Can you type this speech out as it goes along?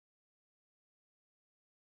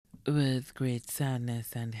With great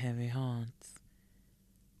sadness and heavy hearts,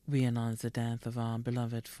 we announce the death of our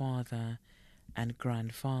beloved father and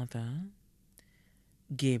grandfather,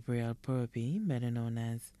 Gabriel Perpie, better known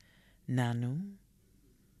as Nanu,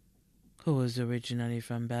 who was originally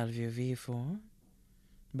from Bellevue, Vieux,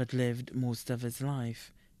 but lived most of his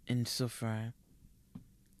life in Soufrière.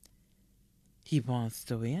 He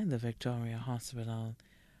passed away at the Victoria Hospital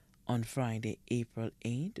on Friday, April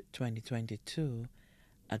 8, 2022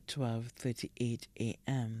 at 12:38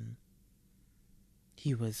 a.m.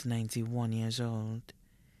 He was 91 years old.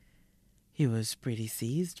 He was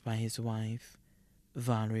predeceased by his wife,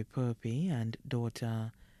 Valerie Perpie, and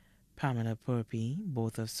daughter, Pamela Perpie,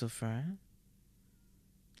 both of Soufrière.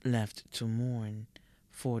 Left to mourn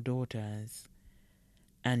four daughters,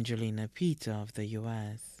 Angelina Peter of the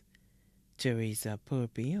U.S., Teresa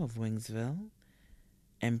Perpie of Wingsville,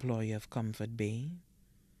 employee of Comfort Bay,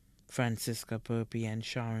 Francisca Perpie and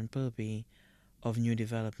Sharon Perpie of New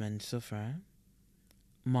Development, Soufrière,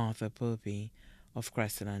 Martha Perpie of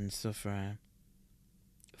Crestland, Soufrière.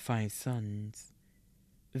 Five sons,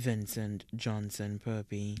 Vincent Johnson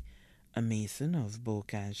Perpie, a mason of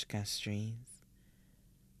Bocage Castries,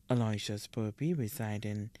 Aloysius Perpie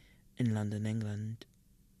residing in London, England,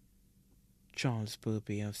 Charles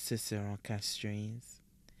Perpie of Cicero Castries,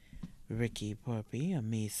 Ricky Perpie, a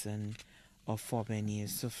mason of Forbenier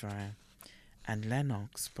Soufrière, and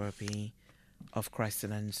Lennox Perpie of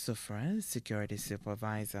Crestland Soufrière, security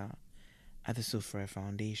supervisor at the Soufrière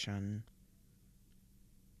Foundation.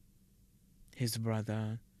 His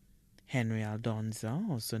brother, Henry Aldonza,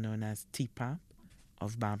 also known as T-Pap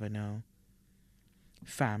of Babonneau,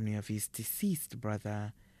 family of his deceased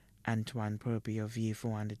brother, Antoine Perpie of Vieux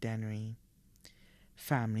and Dennery,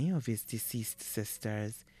 family of his deceased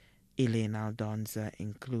sisters, Elaine Aldonza,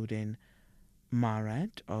 including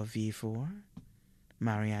Maret of Vieux,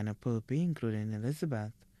 Mariana Perpie, including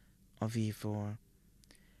Elizabeth of Vieux,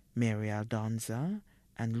 Mary Aldonza,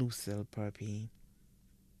 and Lucille Perpie.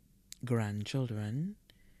 Grandchildren,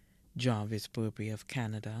 Jarvis Perpie of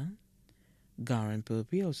Canada, Garen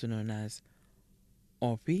Perpie, also known as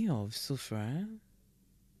Orpie of Soufrière,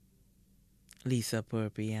 Lisa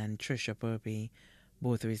Perpie and Trisha Perpie,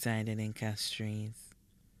 both residing in Castries,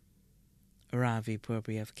 Ravi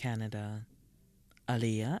Perpie of Canada,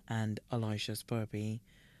 Aliyah and Aloysius Perpie,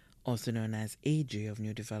 also known as AG of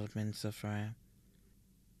New Development, Soufrière,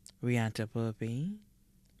 Riata Perpie,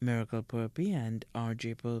 Miracle Perpie and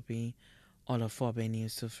R.J. Perpie, all of Forbenier,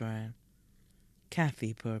 Soufrière,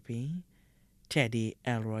 Kathy Perpie, Teddy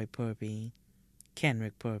Elroy Perpie,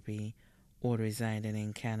 Kenrick Perpie, all residing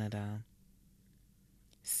in Canada,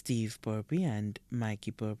 Steve Perpie and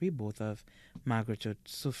Mikey Perpie, both of Margaret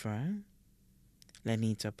Soufrière,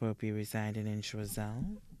 Lenita Perpie residing in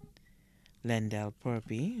Choiseul, Lendell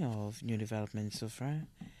Perpie of New Development Soufrière,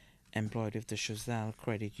 employed with the Choiseul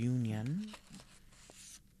Credit Union,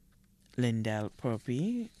 Lindell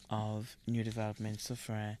Perpie of New Development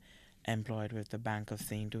Soufrière, employed with the Bank of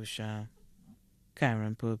St. Lucia,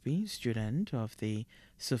 Karen Perpie, student of the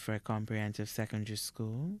Soufrière Comprehensive Secondary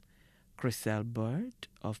School, Chriselle Burt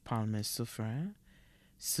of Palmas Soufrière,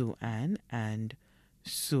 Sue Ann and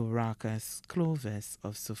Sue Racus Clovis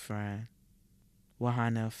of Soufrière,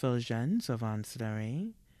 Wahana Fulgens of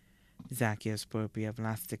Ancillary, Zacchaeus Perpie of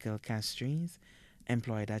Lastical Castries,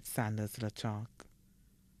 employed at Sanders Latoc,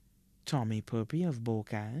 Tommy Perpie of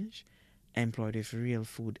Bocage, employed with Real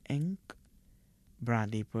Food Inc.,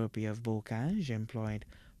 Bradley Perpie of Bocage, employed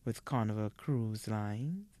with Carnival Cruise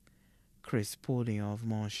Lines, Chris Polio of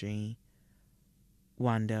Monchy,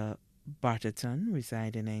 Wanda Barterton,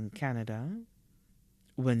 residing in Canada,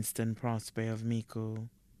 Winston Prosper of Miko,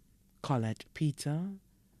 Colette Peter,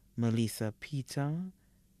 Melissa Peter,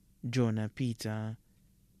 Jonah Peter,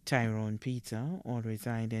 Tyrone Peter, all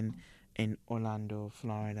residing in Orlando,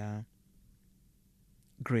 Florida.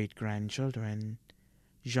 Great-grandchildren,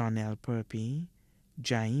 Jeanelle Perpie,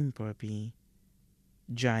 Jaim Perpie,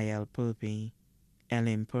 Jael Perpie,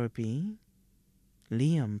 Ellen Perpie,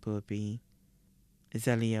 Liam Perpie,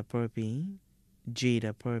 Zelia Perpie,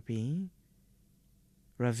 Jada Perpie,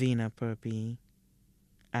 Ravina Perpie,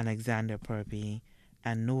 Alexander Perpie,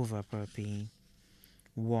 and Nova Perpie.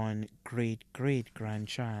 One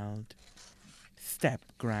great-great-grandchild,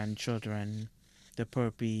 step-grandchildren, the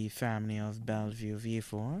Perpie family of Bellevue,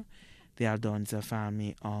 Vieux, the Aldonza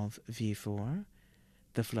family of Vieux,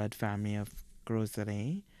 the Flood family of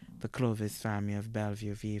Groselet, the Clovis family of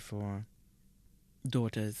Bellevue, Vieux.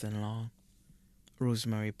 Daughters-in-law,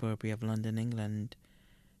 Rosemary Perpie of London, England,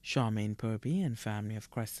 Charmaine Perpie and family of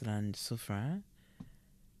Crestland, Soufrière,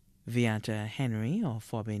 Viata Henry of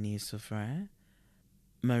Forbenier, Soufrière,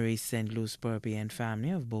 Marie St. Louis Perpie and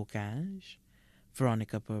family of Bocage,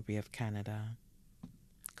 Veronica Perpie of Canada.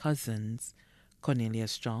 Cousins,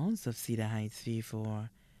 Cornelius Charles of Cedar Heights V4,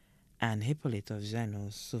 and Hippolyte of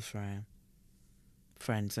Genos, Soufrière.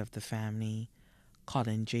 Friends of the family,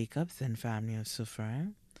 Colin Jacobs and family of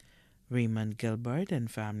Soufrière, Raymond Gilbert and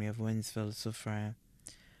family of Winsville, Soufrière,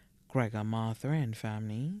 Gregor Martha and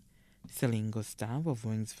family, Celine Gustave of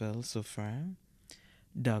Winsville, Soufrière,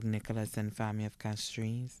 Doug Nicholas and family of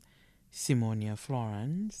Castries, Simonia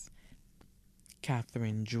Florence,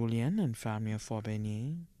 Catherine Julian and family of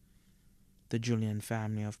Forbenier, the Julian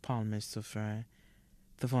family of Palmas, Soufrière,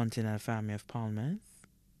 the Fontenelle family of Palmas,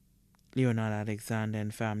 Leonard Alexander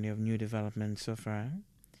and family of New Development, Soufrière,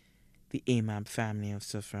 the Amab family of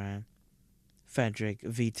Soufrière, Frederick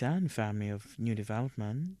Vita and family of New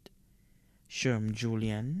Development, Sherm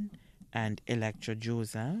Julian and Electra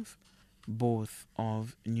Joseph, both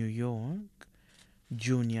of New York,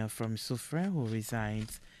 Junior from Soufrière who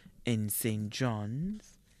resides in St.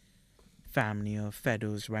 John's, family of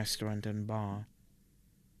Fedo's Restaurant and Bar,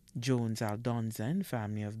 Jones Aldonza and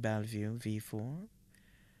family of Bellevue, V4,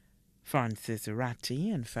 Francis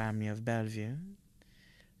Ratti and family of Bellevue,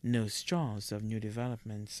 Nurse Charles of New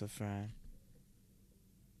Development, Soufrière.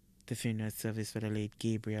 The funeral service for the late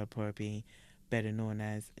Gabriel Perpie, better known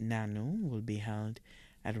as Nanu, will be held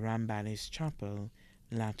at Ramballis Chapel,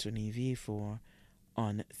 Latony, V4,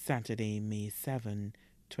 on Saturday, May 7,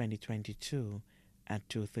 2022, at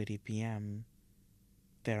 2:30 p.m.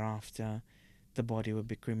 Thereafter, the body will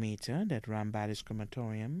be cremated at Ramballis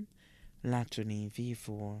Crematorium, Latony,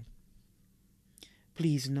 V4.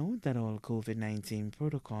 Please note that all COVID-19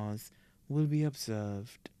 protocols will be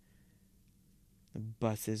observed.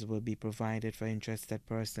 Buses will be provided for interested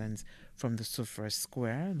persons from the Soufrière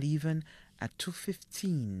Square, leaving at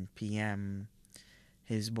 2:15 p.m.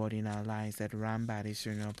 His body now lies at Ramballis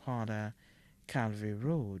Funeral Parlor, Calvary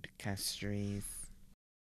Road, Castries.